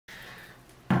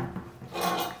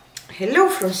Hello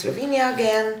from Slovenia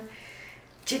again.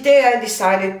 Today I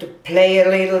decided to play a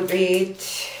little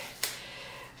bit.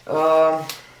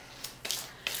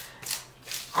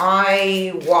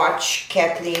 I watch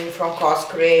Kathleen from Cos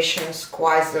Creations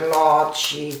quite a lot.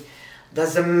 She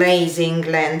does amazing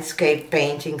landscape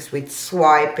paintings with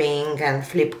swiping and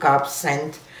flip cups,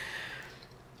 and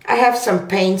I have some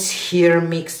paints here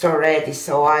mixed already,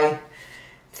 so I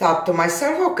thought to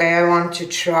myself, okay, I want to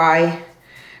try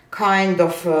kind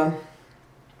of a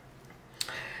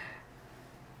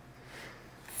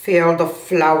field of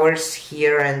flowers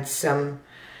here and some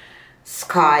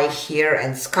sky here,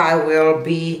 and sky will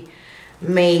be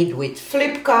made with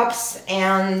flip cups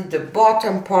and the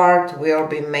bottom part will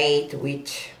be made with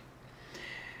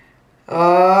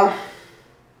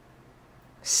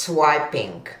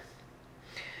swiping.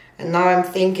 And now I'm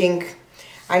thinking,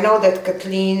 I know that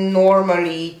Kathleen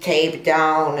normally tape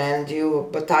down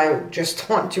but I just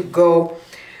want to go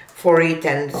for it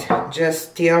and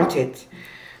just tilt it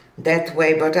that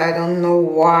way, but I don't know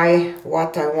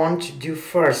what I want to do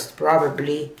first.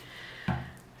 Probably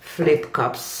flip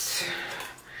cups.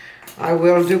 I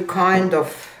will do kind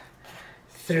of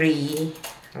 3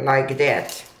 like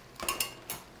that.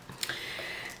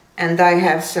 And I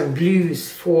have some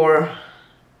blues for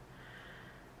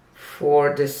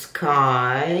the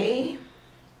sky.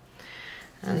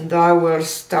 And I will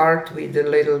start with a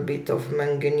little bit of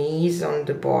manganese on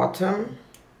the bottom.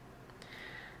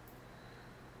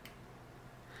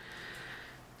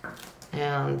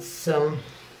 And some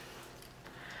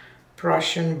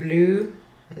Prussian blue,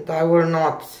 and I will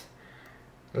not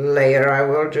layer, I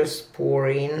will just pour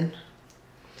in.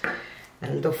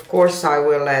 And of course I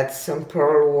will add some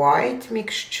pearl white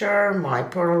mixture, my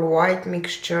pearl white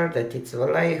mixture, that it's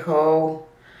Vallejo,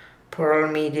 pearl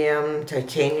medium,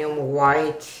 titanium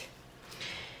white,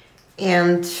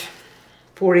 and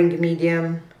pouring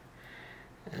medium.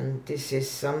 And this is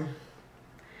some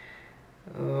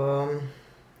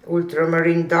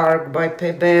ultramarine dark by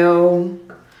Pebeo,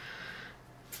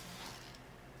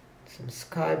 some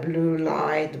sky blue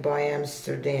light by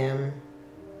Amsterdam,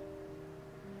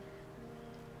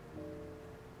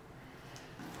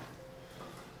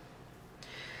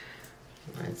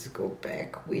 let's go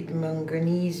back with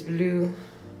manganese blue,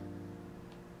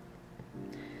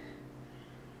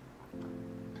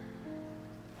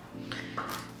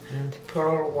 and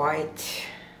pearl white.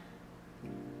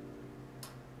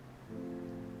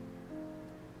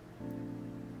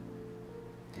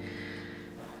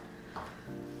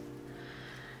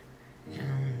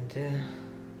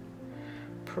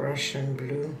 Prussian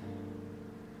blue.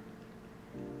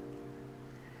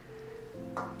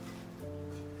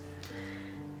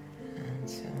 And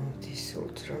some of this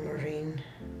ultramarine.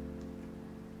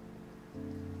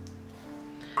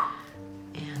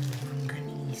 And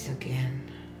manganese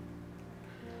again.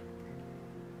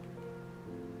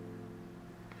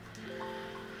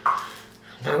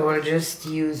 I will just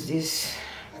use these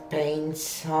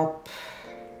paints up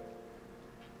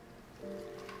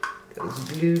those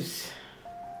blues.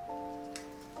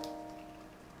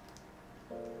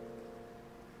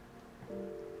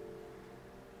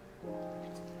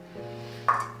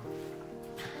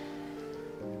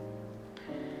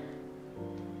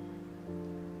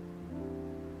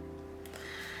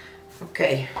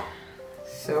 Okay,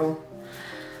 so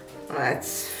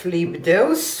let's flip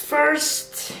those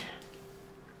first.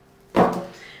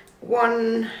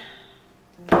 1,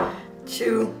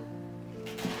 2,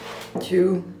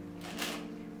 2,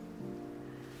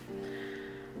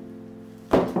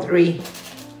 3.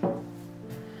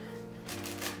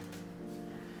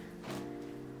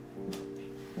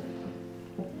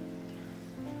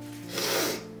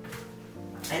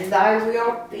 And I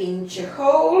will pinch a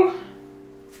hole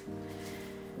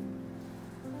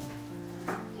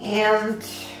and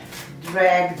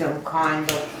drag them kind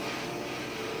of.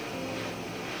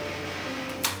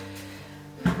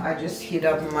 I just heat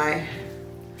up my,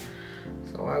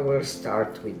 so I will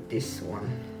start with this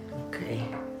one. Okay.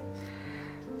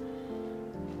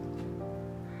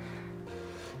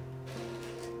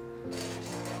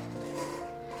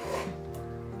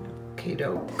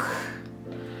 Okey-doke.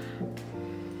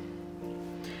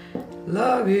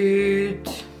 Love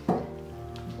it.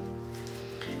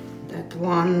 That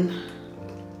one.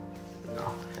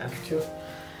 No, have to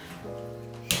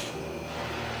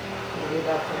put it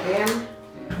up again.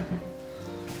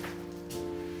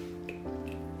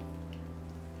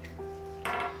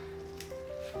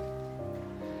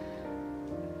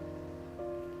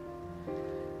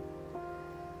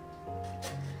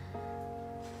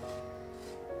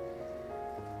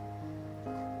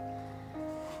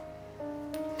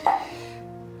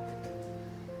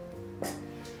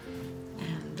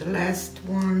 the last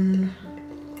one.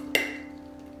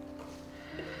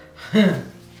 Because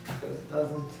it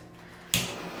doesn't.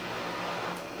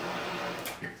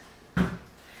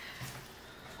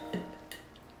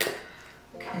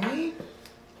 Okay.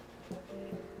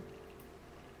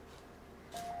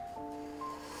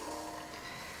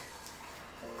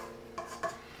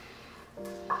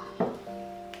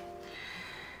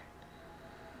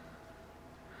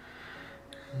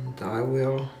 And I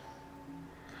will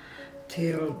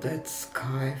till that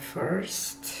sky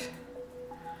first.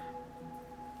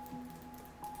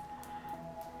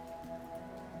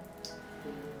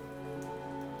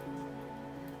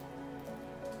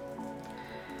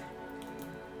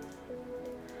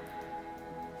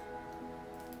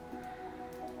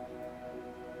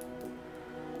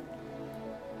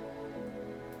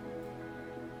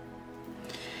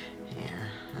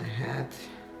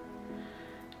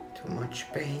 Too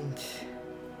much paint.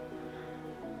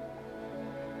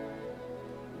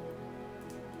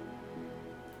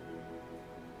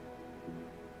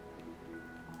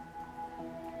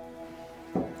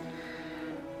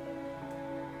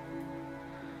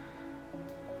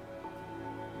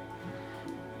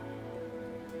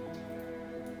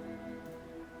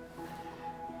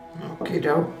 Okie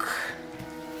doke.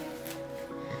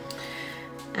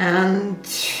 And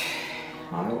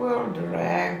I will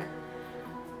drag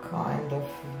kind of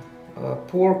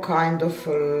pour kind of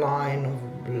a line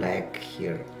of black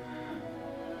here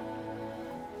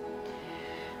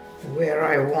where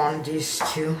I want this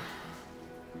to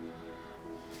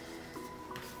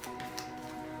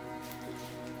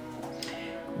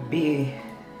be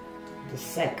the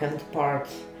second part.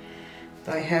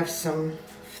 I have some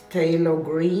phthalo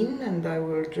green and I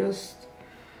will just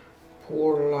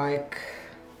pour like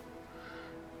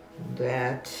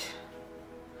that.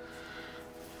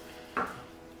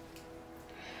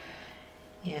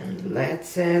 And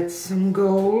let's add some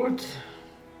gold.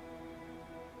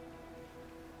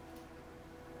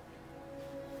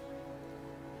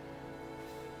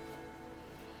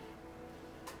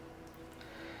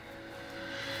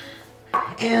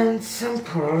 And some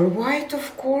pearl white,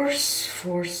 of course,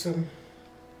 for some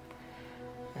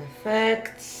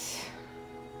effects.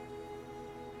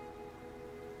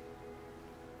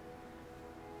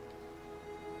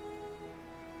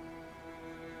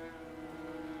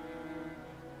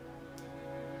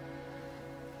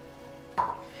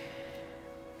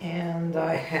 And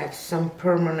I have some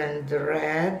permanent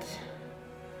red,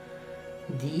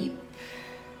 deep.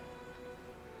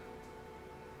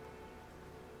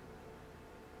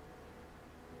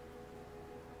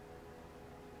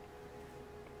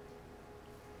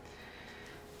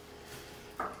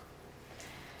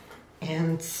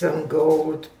 And some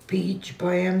gold peach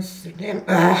by Amsterdam,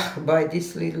 by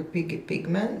this little piggy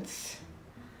pigments.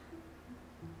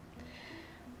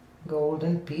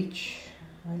 Golden peach,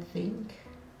 I think.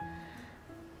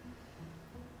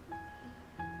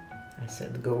 I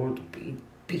said gold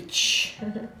peach.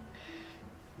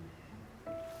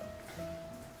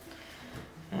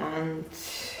 And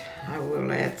I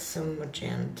will add some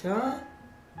magenta.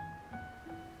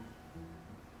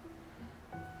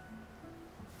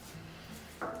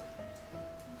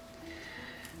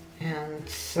 And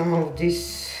some of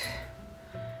this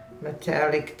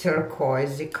metallic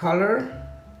turquoisey color.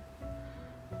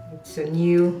 It's a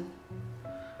new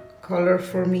color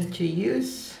for me to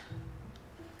use.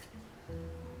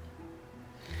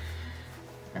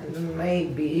 And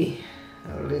maybe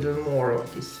a little more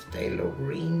of this phthalo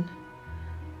green,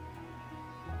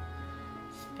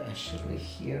 especially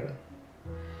here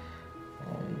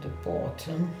on the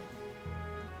bottom.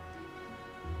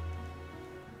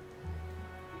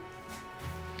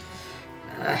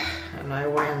 And I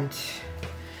went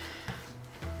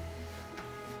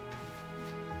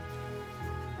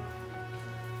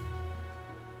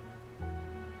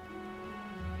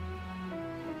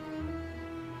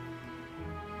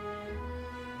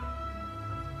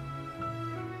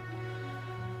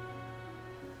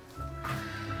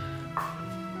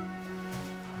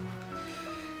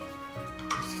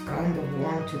kind of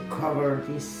want to cover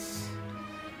this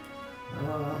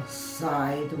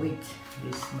side with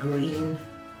this green,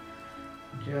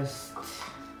 just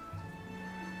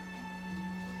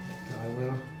I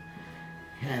will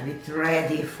have it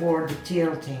ready for the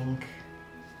tilting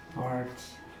part.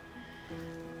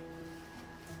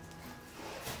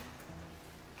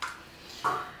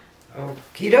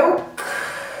 Okie doke.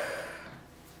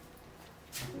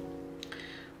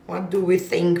 What do we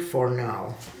think for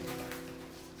now?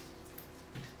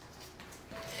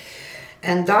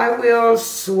 And I will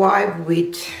swipe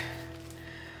with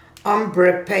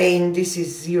ombre paint. This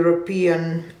is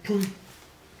European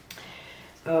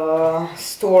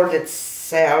store that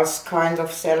sells kind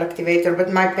of cell activator,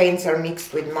 but my paints are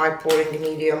mixed with my pouring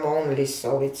medium only,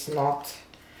 so it's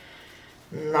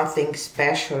nothing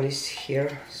special is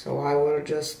here. So I will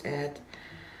just add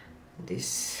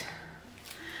this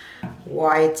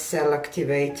white cell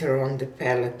activator on the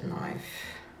palette knife.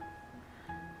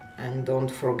 And don't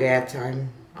forget,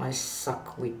 I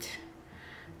suck with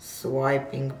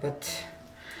swiping, but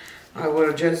I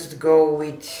will just go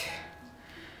with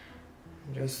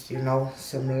just, you know,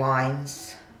 some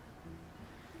lines,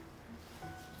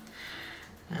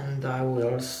 and I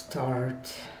will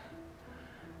start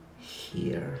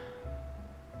here.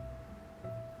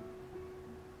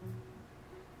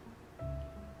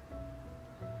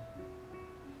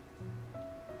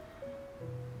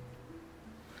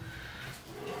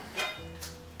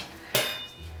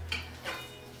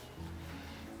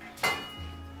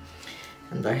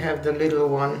 And I have the little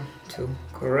one to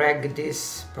correct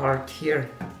this part here.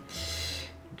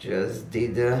 Just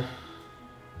did a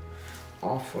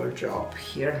awful job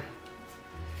here.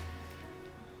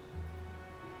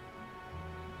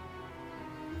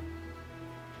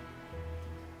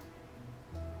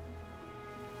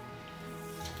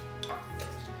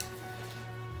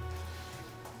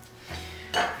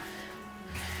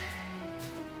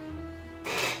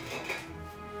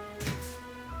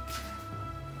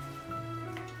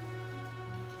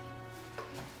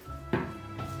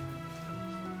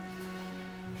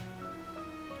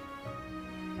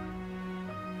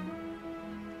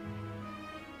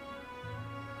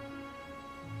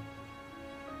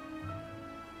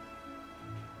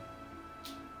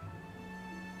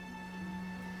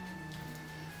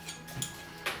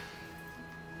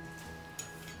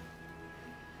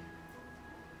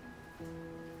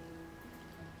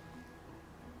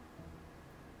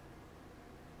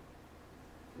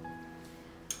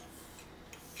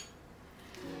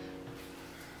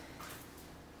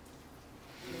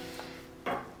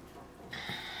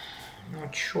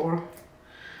 Not sure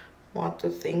what to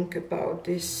think about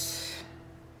this.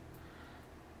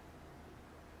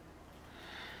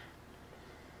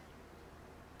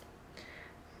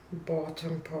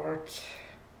 Bottom part,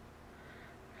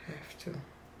 have to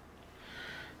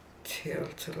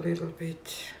tilt a little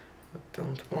bit, but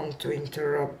don't want to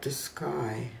interrupt the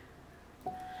sky.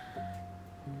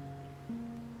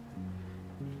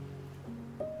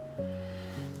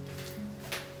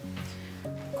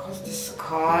 Because the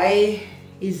sky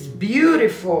is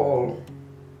beautiful.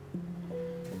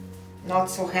 Not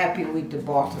so happy with the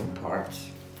bottom part.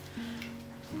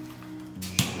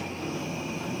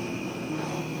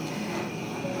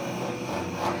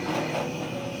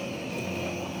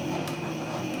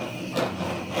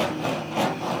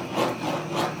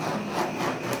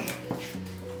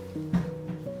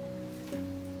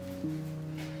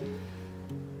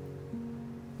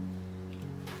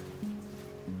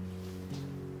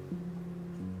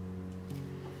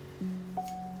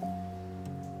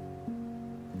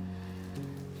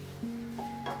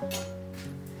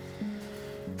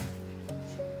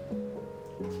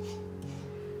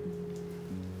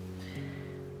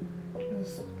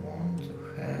 Just want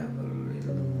to have a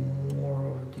little more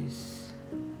of this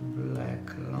black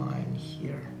line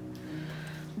here.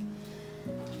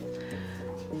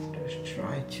 Just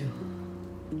try to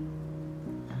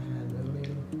add a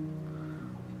little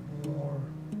more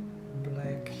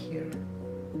black here.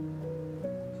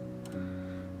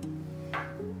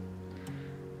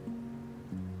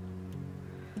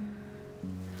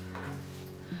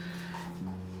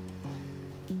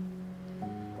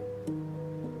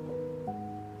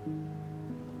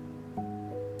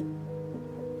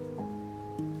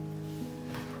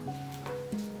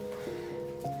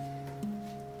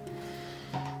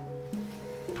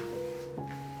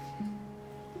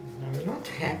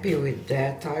 Happy with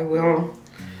that. I will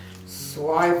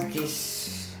swipe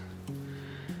this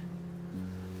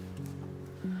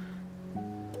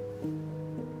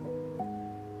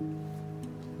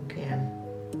again,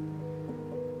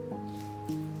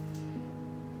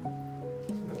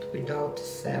 but without the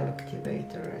cell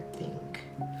activator, I think.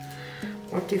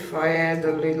 What if I add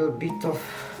a little bit of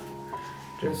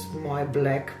just my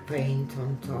black paint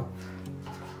on top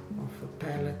of a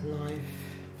palette knife?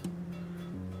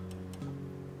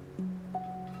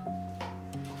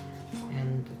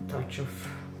 Touch of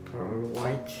pearl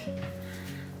white.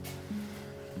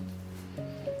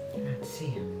 Let's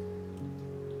see.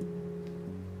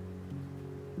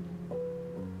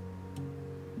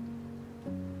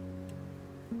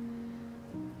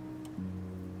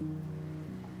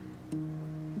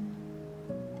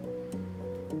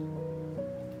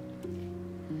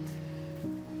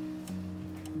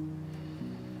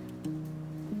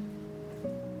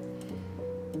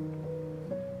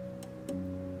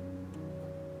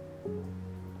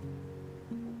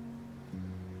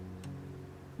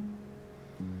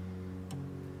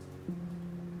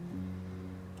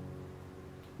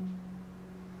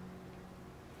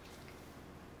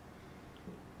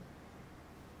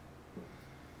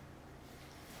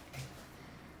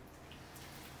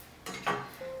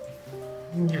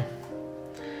 Yeah,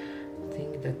 I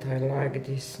think that I like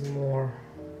this more.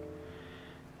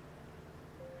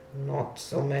 Not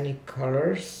so many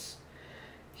colors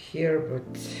here, but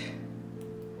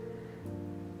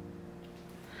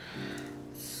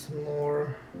it's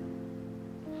more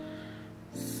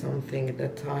something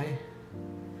that I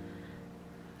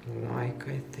like,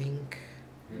 I think.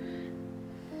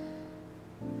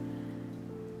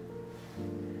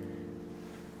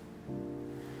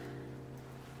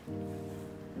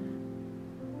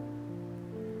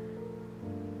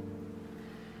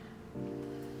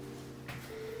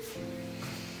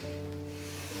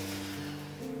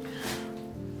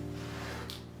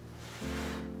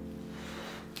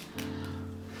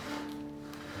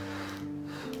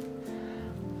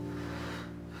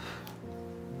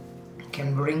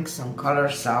 Can bring some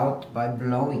colors out by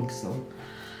blowing some.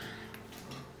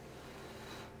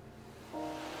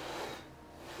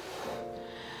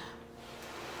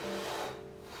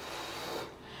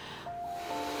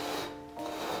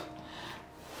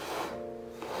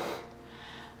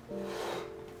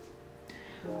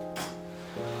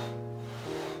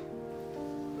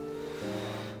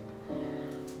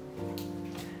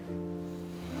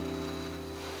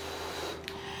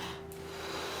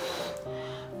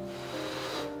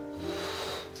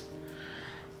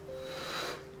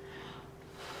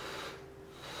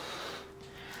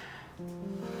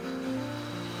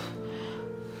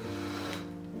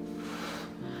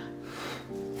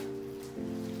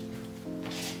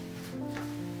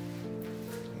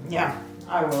 Yeah,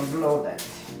 I will blow that.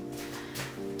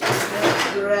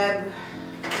 Let's grab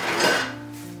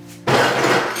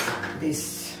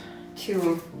this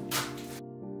tube.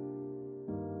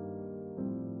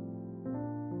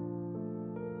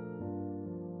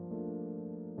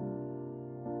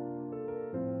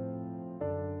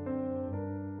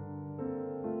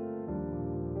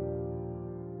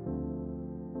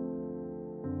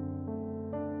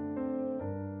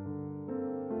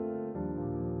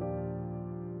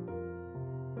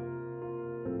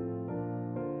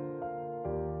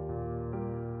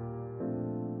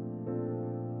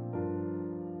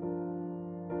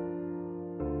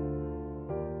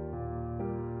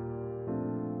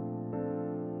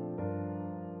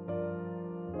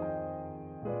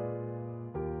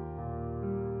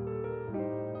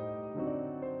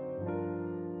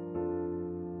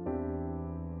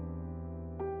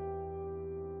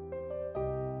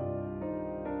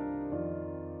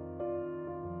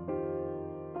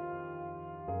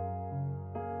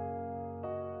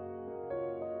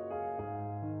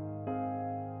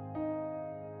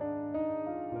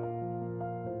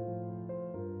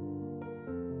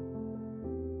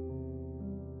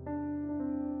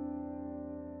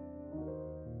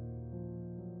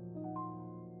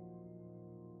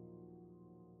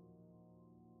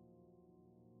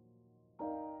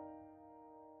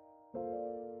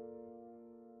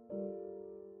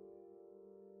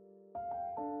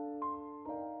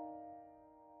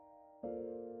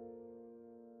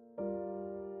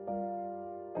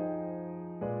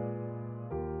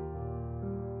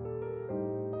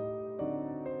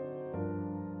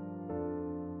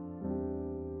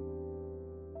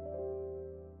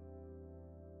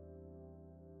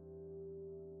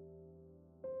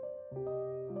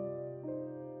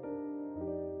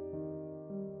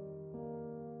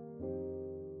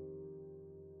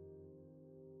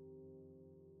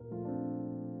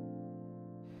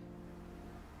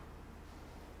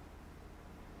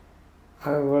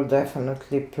 I will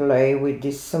definitely play with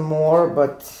this some more,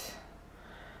 but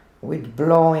with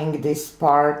blowing this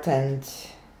part and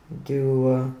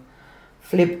do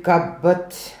flip cup,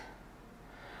 but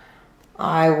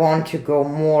I want to go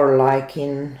more like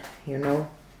in, you know,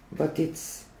 but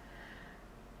it's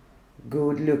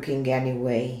good looking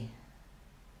anyway.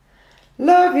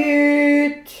 Love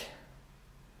it!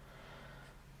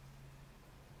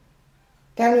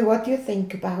 Tell me what you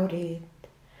think about it.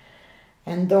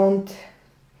 And don't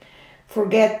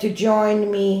forget to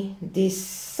join me this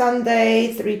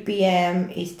Sunday, 3 p.m.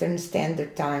 Eastern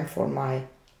Standard Time for my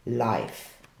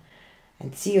live.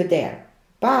 And see you there.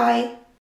 Bye!